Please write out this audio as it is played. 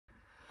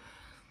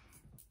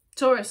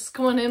Taurus,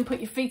 come on in, put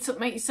your feet up,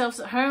 make yourselves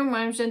at home.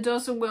 My name's Jen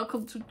Dawson,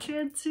 welcome to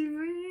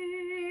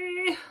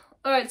JenTV.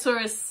 Alright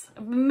Taurus,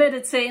 I've been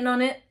meditating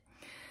on it,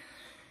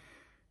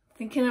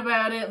 thinking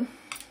about it,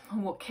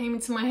 and what came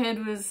into my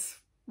head was,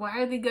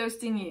 why are they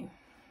ghosting you?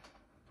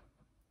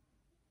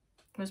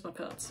 Where's my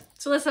cards?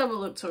 So let's have a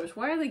look, Taurus.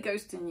 Why are they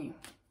ghosting you?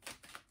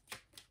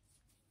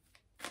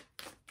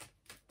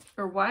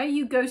 Or why are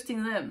you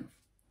ghosting them?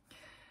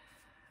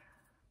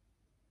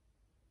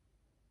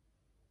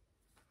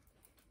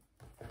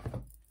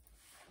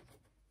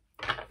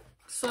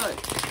 So,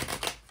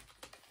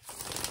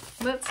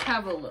 let's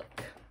have a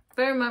look.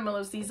 Bear in mind, my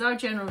loves, these are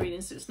general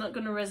readings, so it's not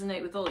going to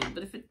resonate with all of you,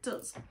 but if it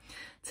does,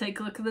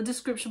 take a look at the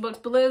description box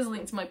below. There's a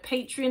link to my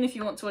Patreon if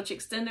you want to watch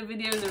extended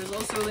videos. There is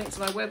also a link to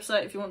my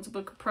website if you want to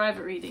book a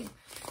private reading.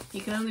 You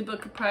can only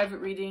book a private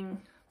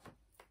reading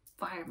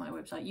via my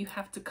website. You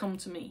have to come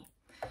to me.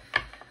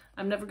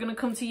 I'm never going to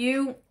come to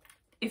you.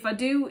 If I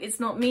do, it's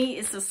not me,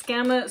 it's a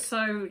scammer,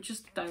 so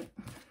just don't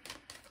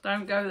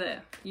go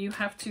there. You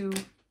have to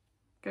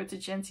go to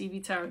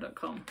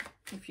JenTVTarot.com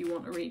if you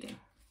want a reading.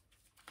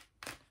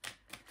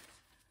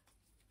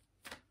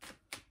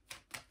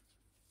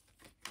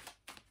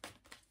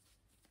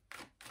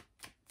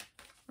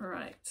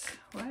 Alright,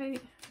 why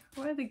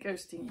are they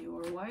ghosting you,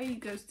 or why are you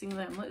ghosting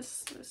them?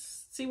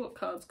 Let's see what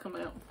cards come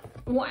out.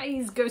 Why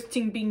is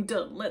ghosting being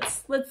done?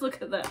 Let's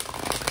look at that.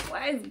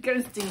 Why is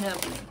ghosting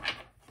happening?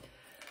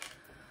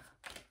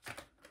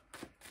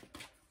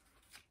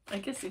 I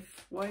guess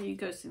why are you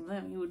ghosting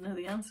them, you would know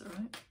the answer,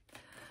 right?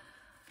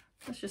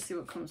 Let's just see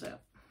what comes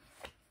out.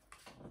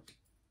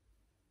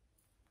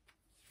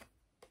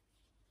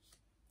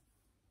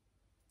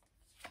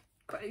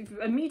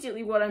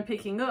 Immediately what I'm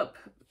picking up,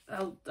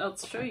 I'll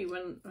show you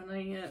when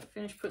I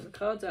finish putting the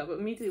cards out, but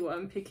immediately what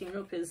I'm picking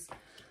up is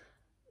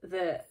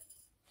that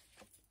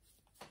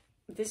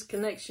this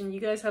connection, you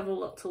guys have a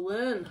lot to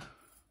learn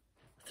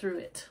through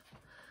it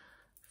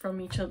from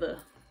each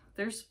other.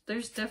 There's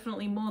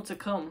definitely more to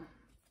come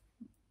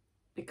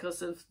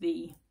because of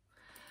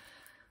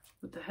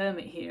with the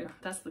Hermit here.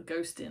 That's the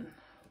ghosting.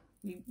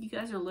 You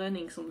guys are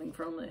learning something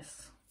from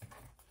this.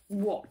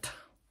 What?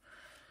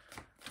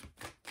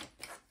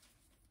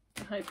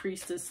 The High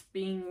Priestess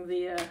being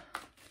the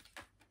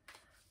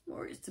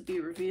more is to be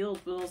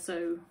revealed, but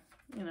also,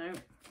 you know,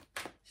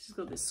 she's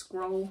got this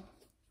scroll.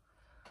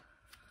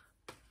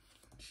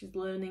 She's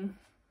learning,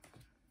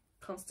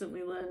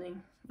 constantly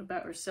learning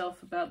about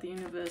herself, about the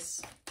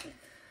universe,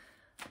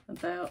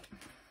 about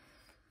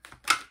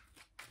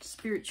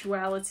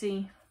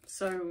spirituality.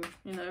 So,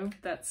 you know,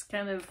 that's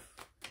kind of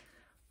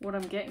what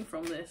I'm getting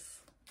from this.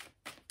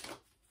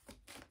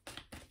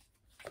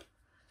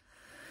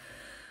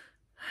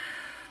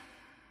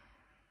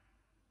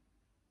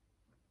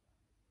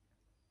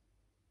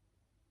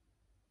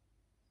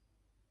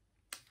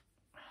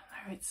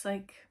 It's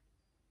like,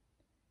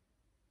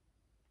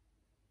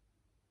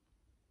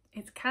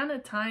 it's kind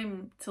of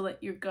time to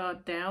let your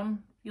guard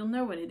down. You'll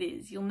know when it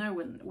is. You'll know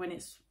when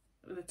it's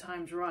the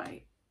time's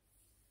right.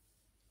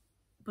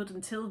 But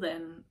until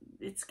then,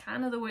 it's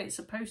kind of the way it's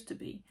supposed to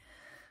be.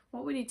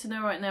 What we need to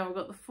know right now, we've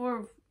got the Four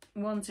of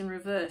Wands in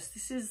reverse.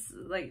 This is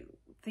like,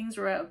 things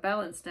are out of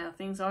balance now.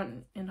 Things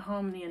aren't in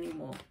harmony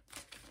anymore.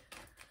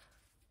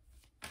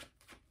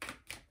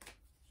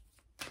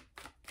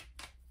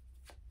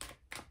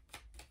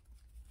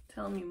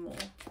 Tell me more.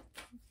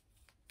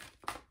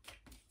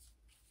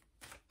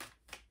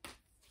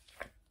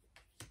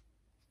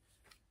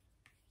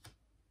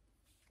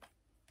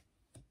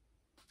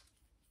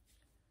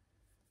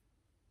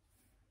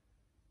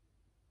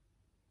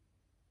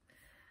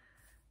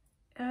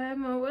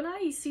 When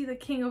I see the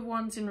King of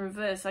Wands in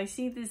reverse, I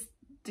see this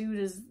dude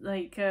as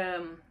like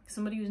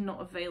somebody who's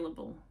not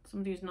available,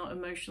 somebody who's not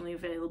emotionally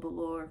available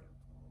or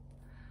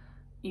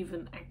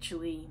even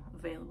actually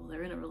available.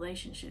 They're in a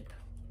relationship.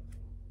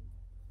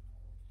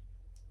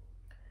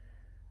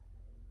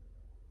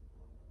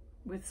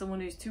 With someone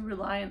who's too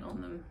reliant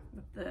on them,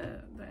 with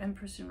the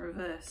Empress in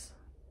reverse.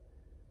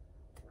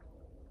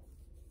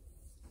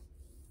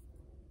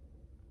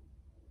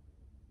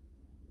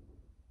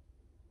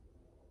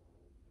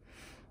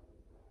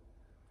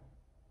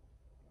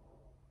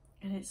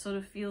 And it sort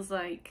of feels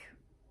like,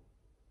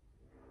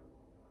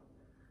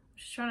 I'm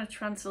just trying to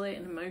translate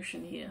an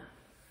emotion here.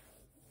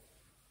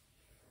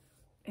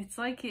 It's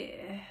like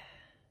it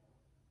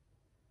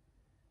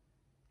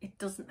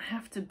doesn't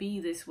have to be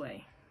this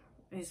way.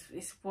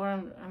 It's what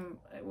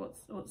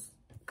what's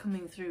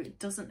coming through. It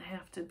doesn't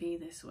have to be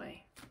this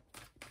way.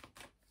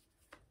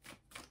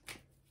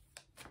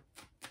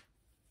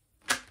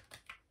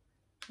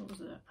 What was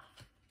that?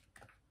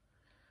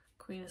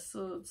 Queen of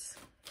Swords.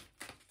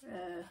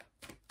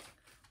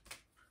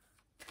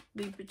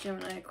 Libra,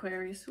 Gemini,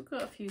 Aquarius. We've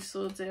got a few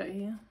swords out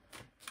here.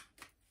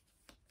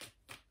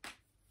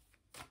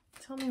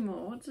 Tell me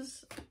more. What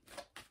does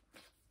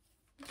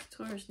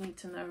Taurus need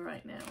to know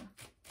right now?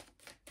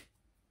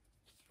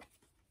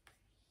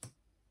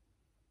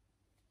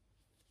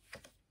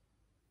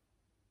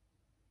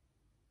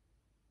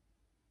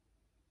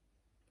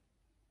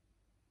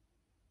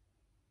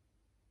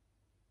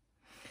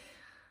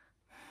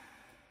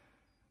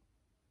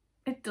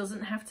 It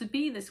doesn't have to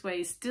be this way.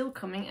 It's still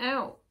coming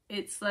out.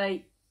 It's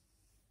like,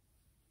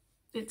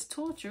 it's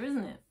torture,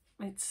 isn't it?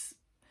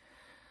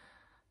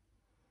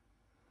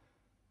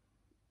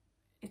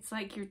 It's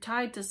like you're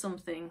tied to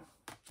something.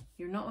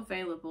 You're not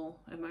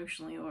available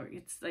emotionally, or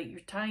it's like you're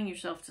tying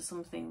yourself to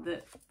something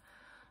that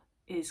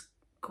is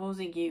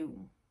causing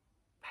you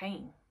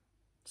pain,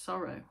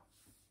 sorrow.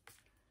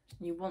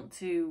 You want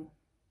to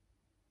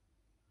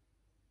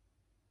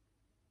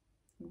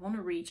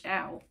reach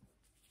out,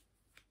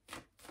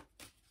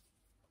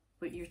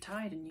 but you're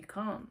tied and you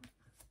can't.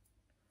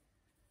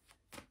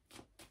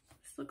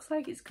 This looks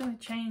like it's going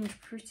to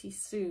change pretty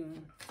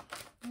soon.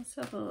 Let's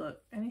have a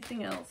look.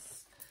 Anything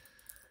else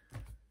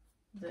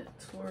that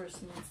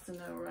Taurus needs to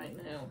know right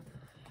now?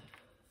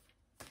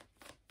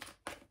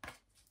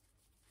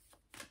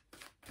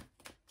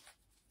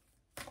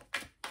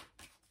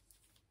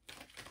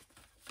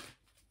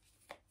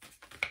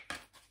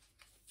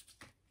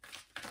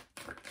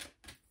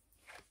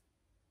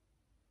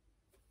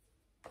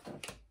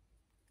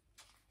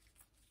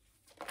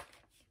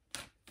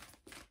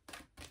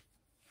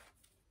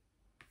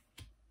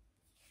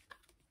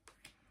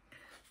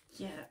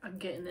 Yeah, I'm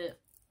getting it.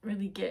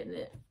 Really getting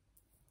it.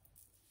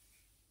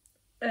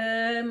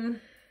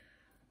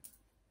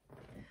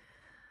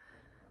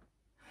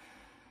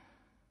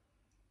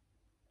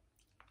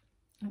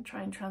 I'll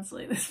try and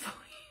translate this for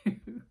you.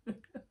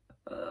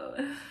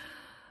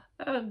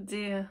 Oh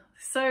dear.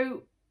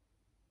 So,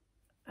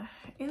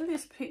 in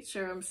this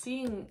picture, I'm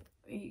seeing,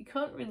 you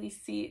can't really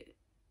see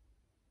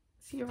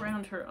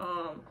around her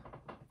arm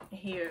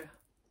here.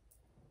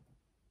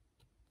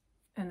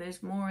 And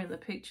there's more in the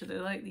picture.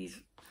 They're like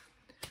these,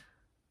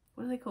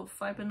 what are they called?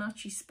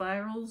 Fibonacci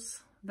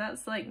spirals.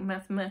 That's like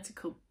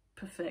mathematical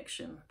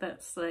perfection.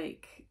 That's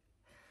like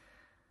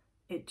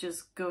it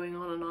just going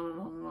on and on and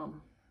on and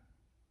on.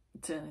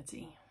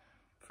 Eternity.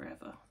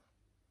 Forever.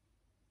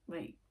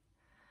 Like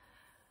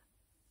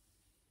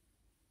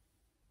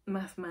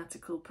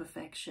mathematical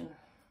perfection.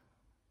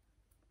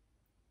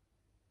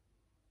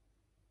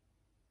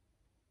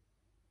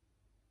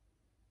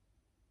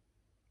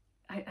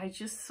 I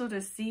just sort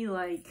of see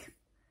like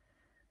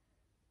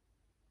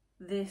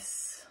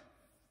this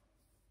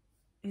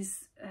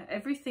is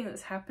everything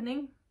that's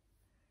happening,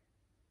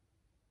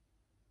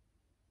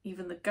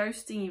 even the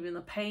ghosting, even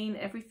the pain,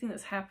 everything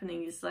that's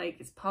happening is like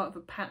it's part of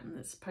a pattern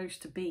that's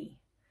supposed to be.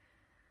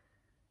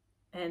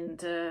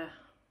 And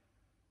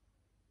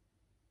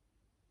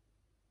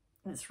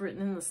it's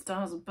written in the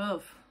stars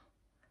above.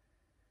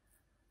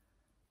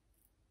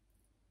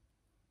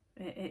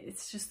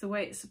 It's just the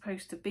way it's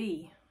supposed to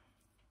be.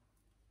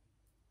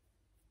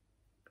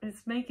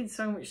 It's making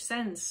so much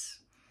sense,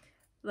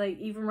 like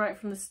even right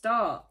from the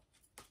start,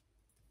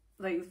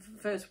 like the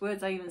first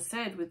words I even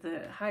said with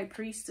the High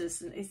Priestess,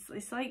 and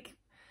it's like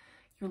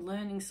you're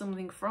learning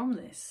something from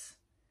this.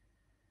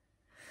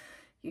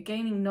 You're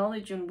gaining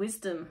knowledge and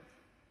wisdom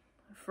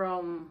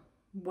from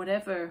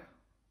whatever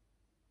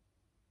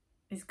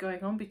is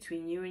going on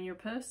between you and your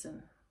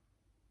person.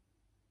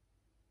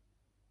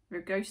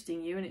 They're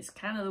ghosting you, and it's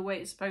kind of the way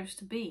it's supposed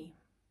to be.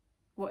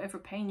 Whatever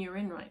pain you're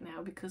in right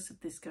now because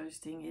of this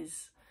ghosting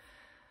is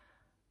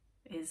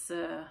it's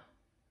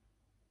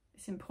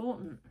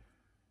important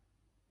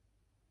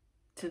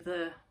to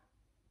the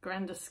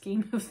grander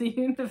scheme of the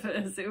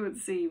universe, it would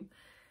seem.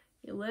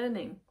 You're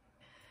learning.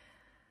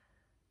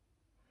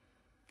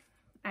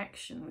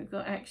 Action. We've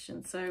got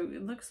action. So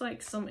it looks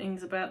like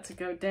something's about to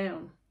go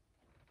down.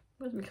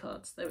 Where's my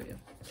cards? There we go.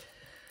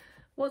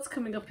 What's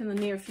coming up in the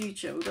near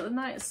future? We've got the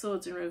Knight of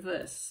Swords in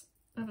reverse.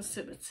 Have a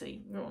sip of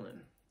tea. Go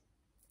on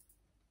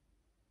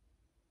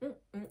then.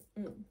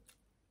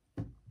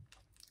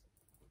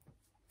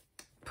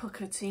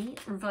 Pucker tea,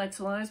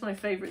 Revitalize, my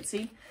favourite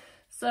tea.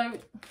 So,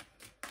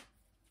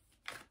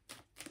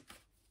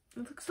 it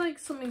looks like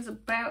something's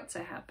about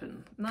to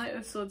happen. Knight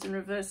of Swords in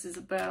reverse is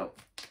about,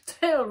 to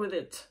hell with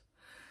it.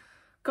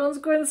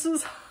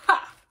 Consequences,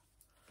 ha!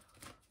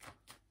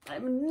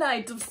 I'm a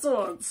Knight of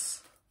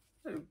Swords.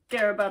 I don't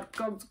care about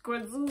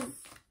consequences.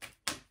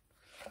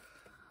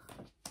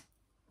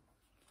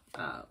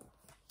 Oh.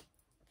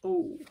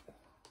 Oh.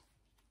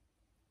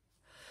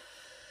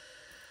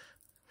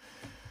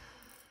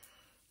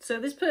 So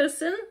this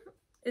person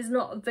is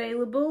not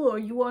available, or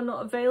you are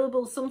not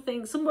available.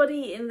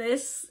 Somebody in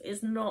this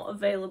is not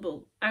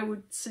available. I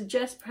would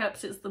suggest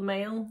perhaps it's the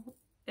male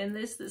in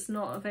this that's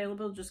not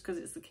available, just because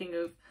it's the King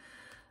of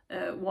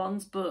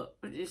Wands, but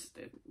just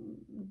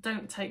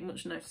don't take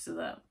much notice of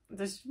that.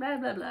 There's blah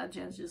blah blah,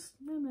 Jen's just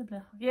blah blah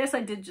blah. Yes,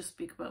 I did just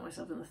speak about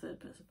myself in the third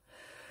person.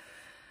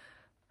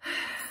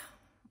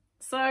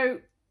 So,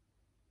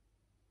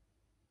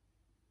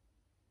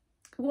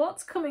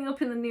 what's coming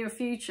up in the near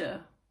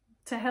future?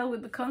 To hell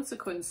with the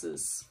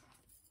consequences.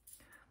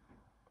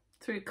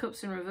 Three of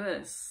Cups in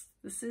reverse.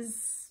 This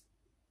is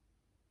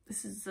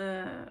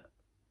well,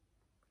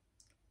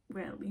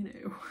 you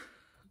know,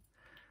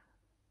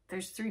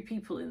 there's three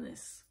people in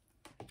this.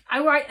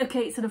 Okay,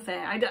 it's an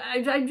affair.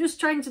 I'm just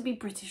trying to be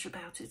British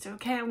about it,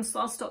 okay?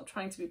 I'll stop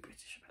trying to be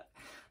British about it.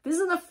 There's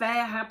an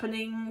affair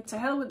happening. To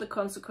hell with the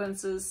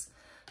consequences.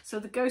 So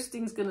the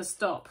ghosting's going to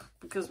stop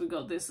because we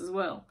got this as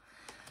well.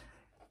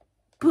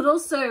 But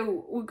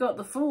also, we've got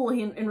the Fool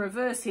in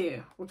reverse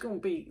here. We're going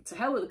to be to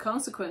hell with the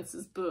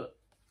consequences, but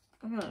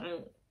I don't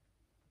know.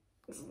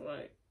 It's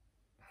like,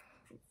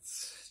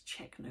 let's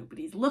check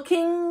nobody's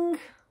looking.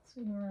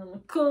 Around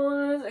the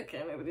corners.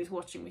 Okay, nobody's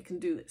watching. We can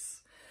do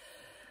this.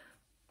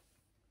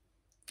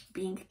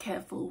 Being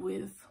careful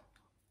with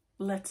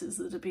letters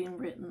that are being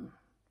written,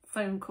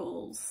 phone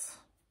calls.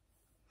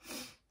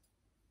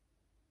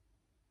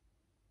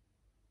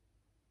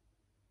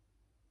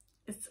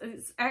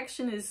 Its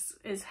action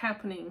is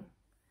happening.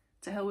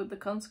 To hell with the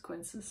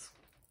consequences.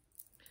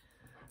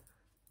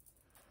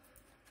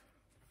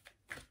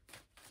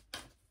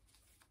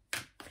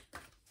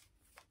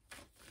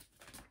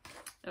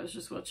 I was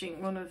just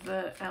watching one of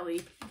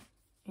Ali,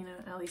 you know,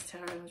 Ali's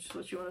Tarot. I was just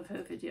watching one of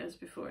her videos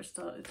before I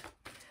started.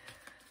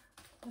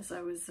 As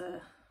I was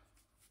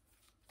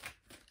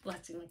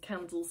lighting the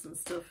candles and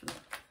stuff and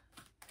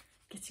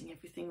getting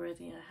everything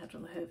ready. I had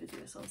one of her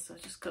videos on, so I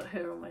just got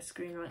her on my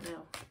screen right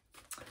now.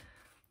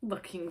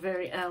 Looking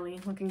very Ali,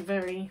 looking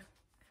very,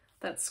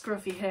 that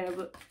scruffy hair,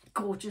 but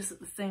gorgeous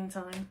at the same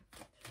time.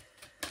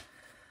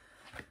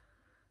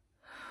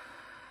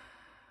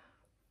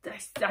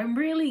 I'm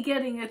really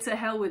getting it to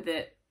hell with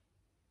it.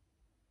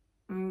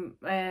 You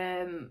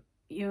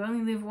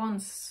only live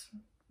once.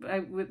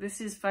 This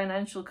is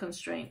financial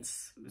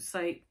constraints. It's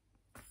like,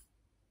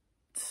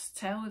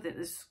 to hell with it.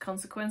 There's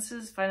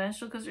consequences,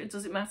 financial constraints.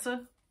 Does it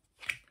matter?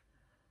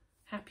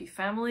 Happy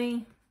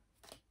family.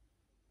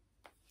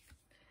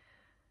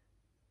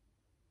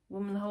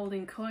 Woman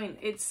holding coin.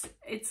 It's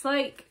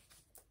like,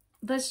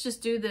 let's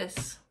just do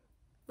this.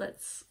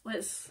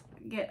 Let's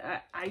get,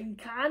 I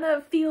kind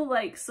of feel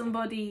like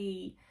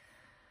somebody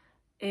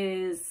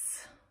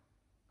is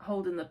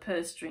holding the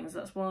purse strings.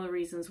 That's one of the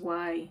reasons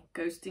why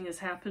ghosting has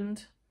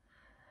happened.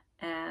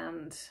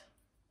 And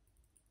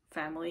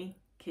family,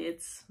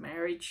 kids,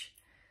 marriage,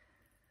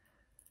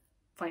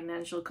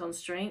 financial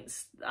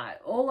constraints.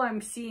 All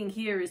I'm seeing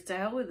here is to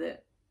hell with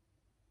it.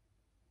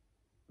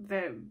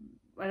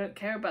 I don't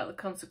care about the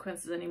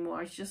consequences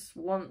anymore. I just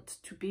want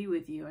to be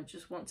with you. I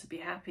just want to be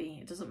happy.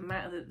 It doesn't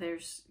matter that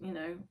there's, you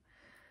know,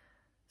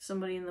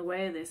 somebody in the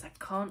way of this. I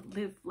can't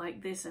live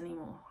like this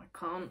anymore. I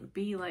can't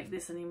be like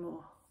this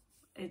anymore.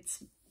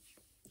 It's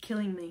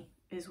killing me,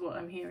 is what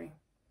I'm hearing.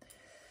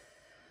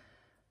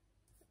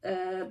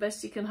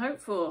 Best you can hope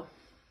for.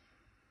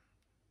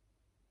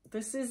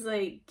 This is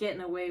like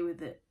getting away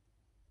with it.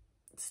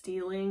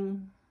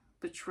 Stealing,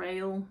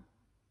 betrayal.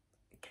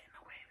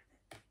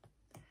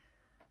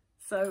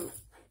 So,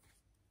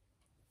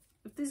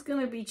 if there's going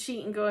to be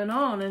cheating going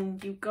on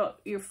and you've got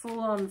your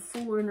full-on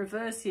Fool in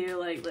reverse here,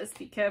 like, let's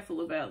be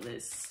careful about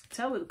this.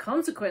 Tell with the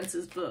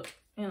consequences, but,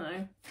 you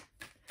know,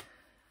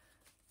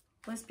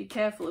 let's be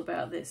careful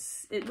about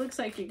this. It looks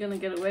like you're going to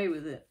get away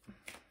with it.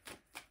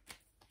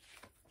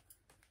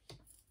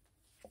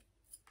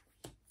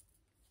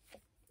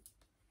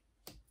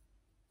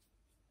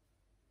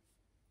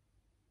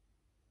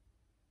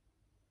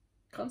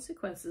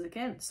 Consequences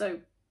again.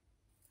 So,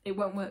 it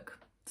won't work.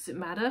 Does it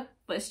matter?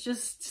 Let's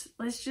just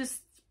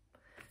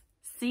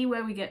see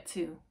where we get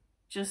to.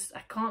 I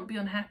can't be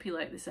unhappy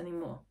like this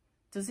anymore.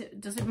 Does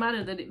it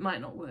matter that it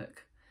might not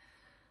work?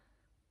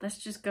 Let's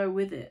just go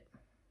with it.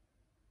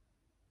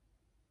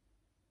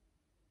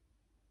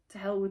 To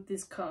hell with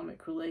this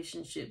karmic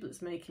relationship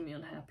that's making me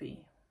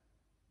unhappy.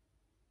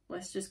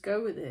 Let's just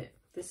go with it.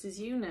 This is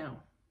you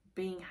now.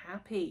 Being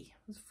happy.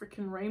 There's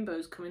freaking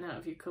rainbows coming out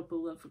of your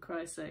couple, love, for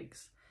Christ's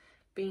sakes.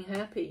 Being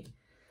happy.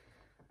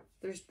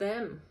 There's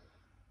them.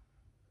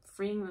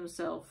 Freeing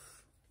themselves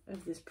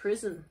of this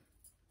prison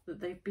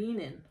that they've been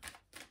in.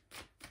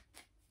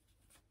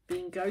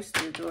 Being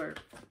ghosted, or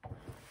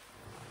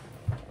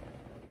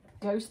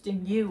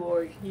ghosting you,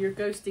 or you're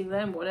ghosting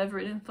them, whatever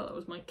it is. I thought it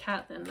was my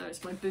cat then. No,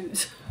 it's my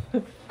boots.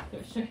 I'll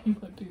show you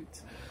my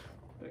boots.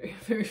 Very,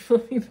 very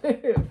funny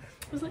there.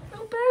 I was like,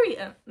 oh, Barry.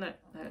 No,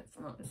 it's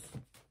not. It's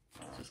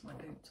just my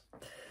boots.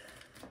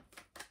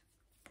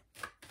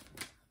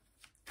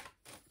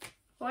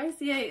 Why is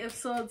the Eight of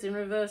Swords in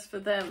reverse for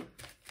them?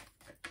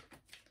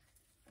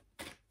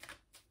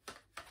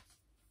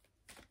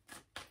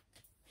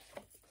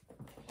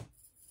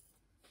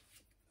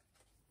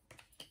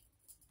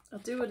 I'll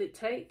do what it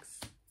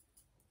takes.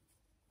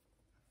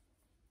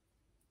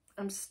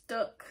 I'm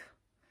stuck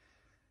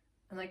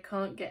and I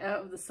can't get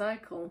out of the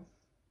cycle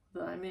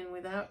that I'm in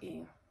without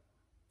you.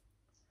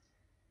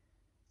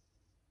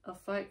 I'll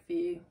fight for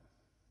you.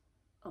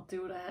 I'll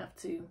do what I have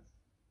to.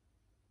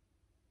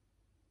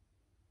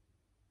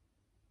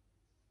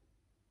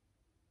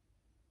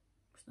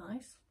 It's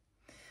nice.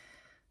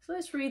 So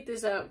let's read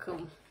this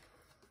outcome.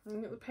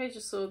 I've got the Page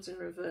of Swords in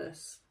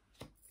reverse.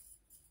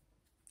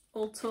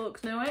 All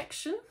talk, no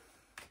action.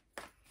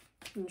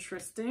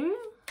 Interesting.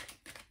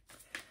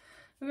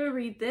 I'm going to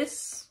read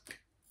this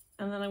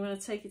and then I'm going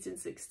to take it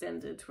into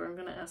extended, where I'm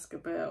going to ask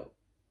about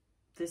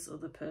this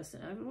other person.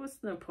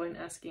 What's no point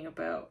asking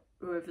about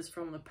whoever's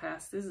from the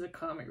past. This is a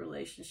karmic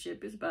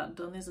relationship. It's about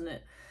done, isn't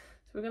it?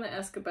 So we're going to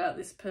ask about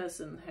this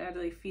person. How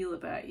do they feel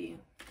about you?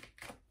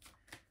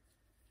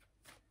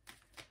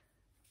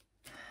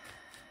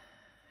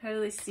 How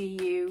do they see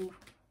you?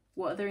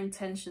 What are their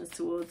intentions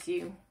towards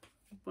you?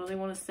 What do they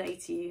want to say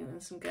to you?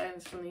 And some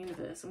guidance from the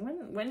universe.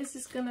 And when is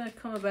this going to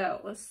come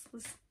about? Let's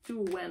do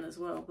a when as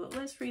well. But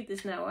let's read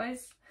this now.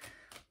 Eyes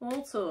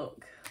all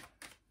talk.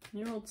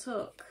 You all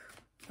talk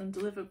and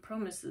deliver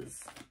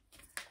promises.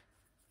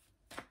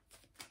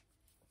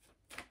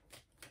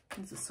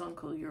 There's a song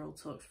called Your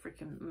Old Talk's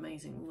freaking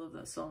amazing. Love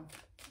that song.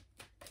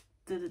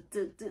 I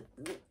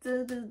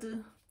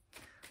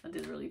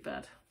did a really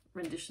bad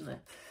rendition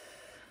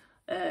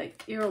there.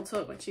 Your Old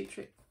Talk by Cheap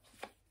Trick.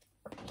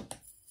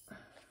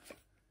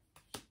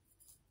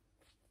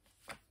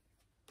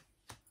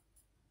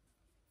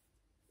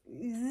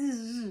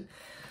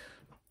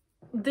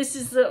 This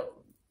is the...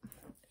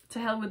 To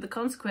hell with the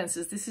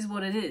consequences. This is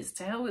what it is.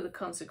 To hell with the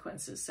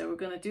consequences. So we're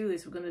going to do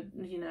this. We're going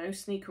to, you know,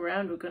 sneak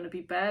around. We're going to be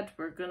bad.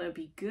 We're going to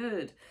be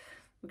good.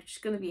 We're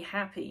just going to be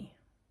happy.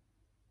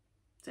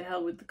 To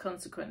hell with the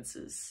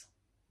consequences.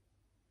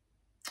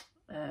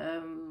 But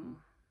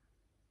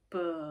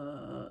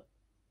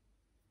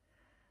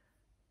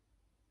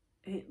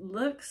it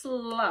looks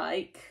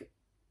like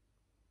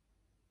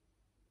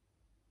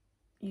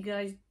you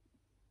guys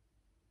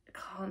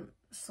can't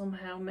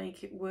somehow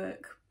make it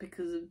work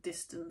because of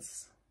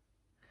distance.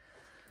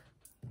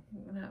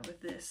 I'm going out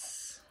with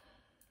this.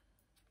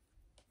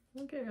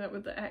 I'm going out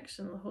with the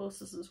action of the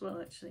horses as well,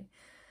 actually.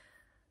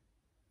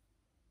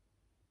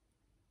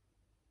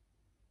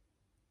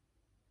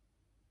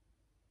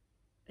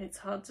 It's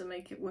hard to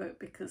make it work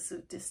because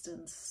of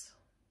distance.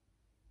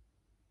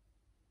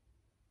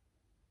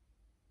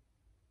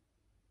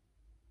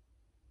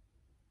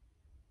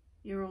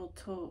 Your old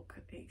talk,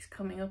 it's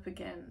coming up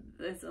again.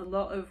 There's a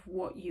lot of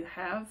what you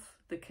have,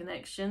 the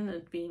connection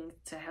and being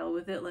to hell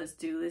with it, let's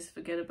do this,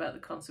 forget about the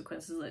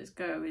consequences, let's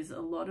go, is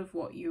a lot of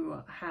what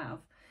you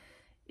have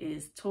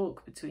is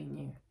talk between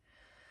you.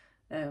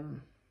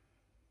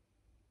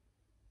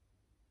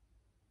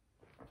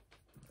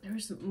 There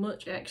isn't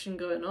much action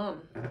going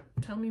on.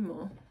 Tell me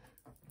more.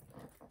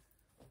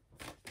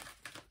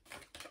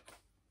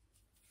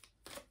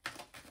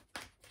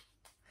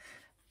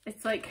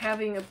 It's like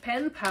having a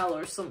pen pal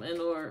or something,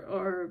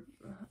 or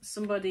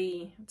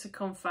somebody to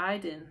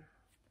confide in.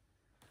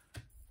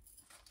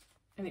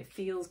 And it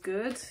feels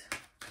good.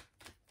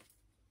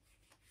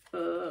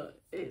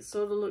 But it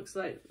sort of looks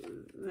like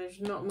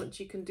there's not much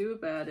you can do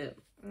about it.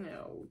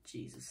 Oh,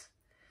 Jesus.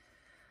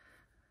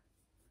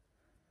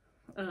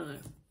 I don't know.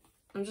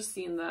 I'm just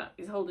seeing that.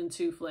 He's holding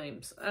two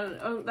flames. I don't know.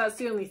 Oh, that's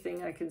the only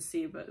thing I can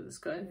see about it that's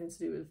got anything to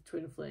do with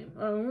twin flame.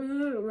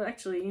 Oh,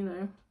 actually, you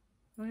know.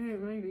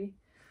 Maybe.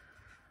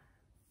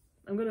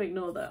 I'm going to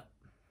ignore that.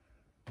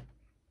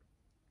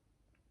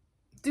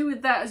 Do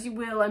with that as you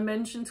will. I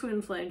mentioned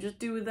twin flame. Just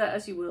do with that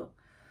as you will.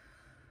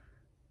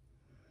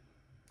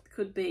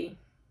 Could be.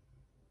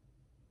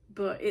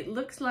 But it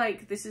looks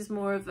like this is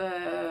more of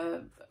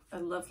a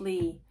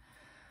lovely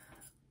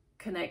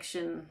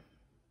connection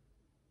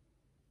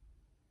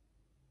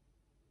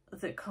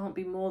that can't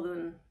be more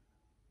than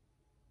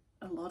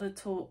a lot of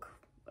talk.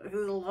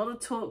 There's a lot of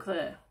talk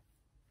there.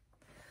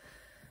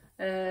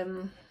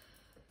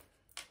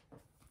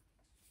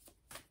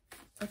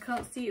 I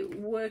can't see it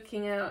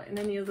working out in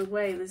any other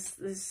way.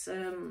 There's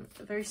a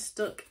very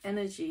stuck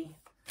energy.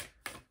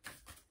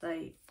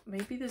 Like,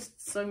 maybe there's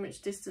so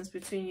much distance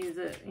between you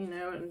that, you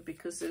know, and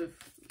because of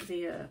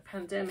the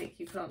pandemic,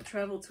 you can't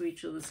travel to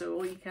each other, so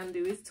all you can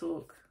do is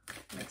talk.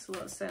 Makes a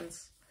lot of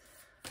sense.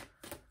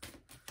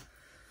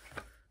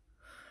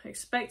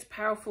 Expect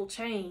powerful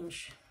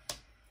change.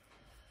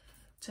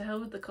 To hell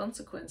with the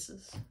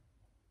consequences.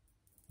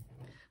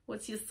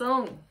 What's your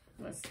song?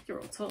 Well, it's Your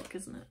Old Talk,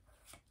 isn't it?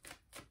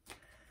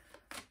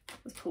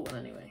 Let's pull one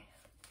anyway.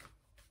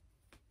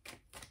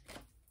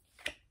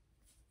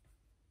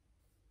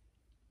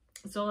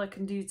 It's all I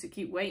can do to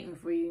keep waiting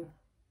for you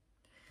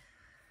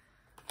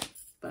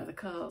by the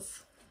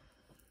cars.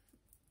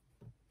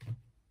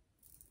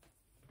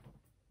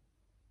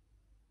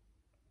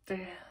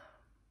 There.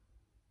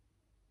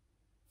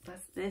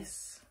 That's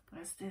this.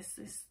 That's this.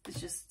 This is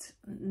just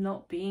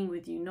not being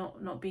with you,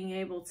 not being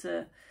able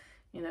to,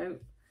 you know,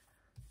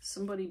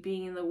 somebody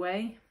being in the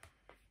way.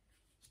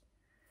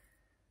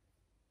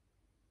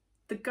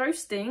 The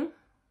ghosting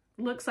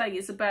looks like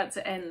it's about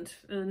to end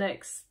in the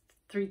next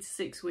 3 to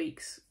 6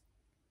 weeks,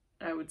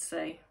 I would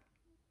say.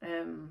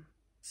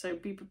 So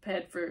be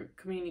prepared for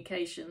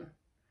communication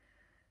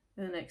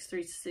in the next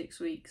 3 to 6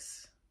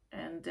 weeks.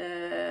 And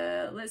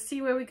let's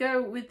see where we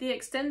go with the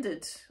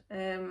extended.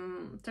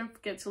 Don't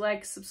forget to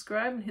like,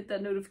 subscribe, and hit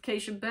that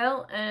notification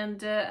bell.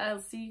 And I'll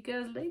see you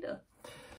guys later.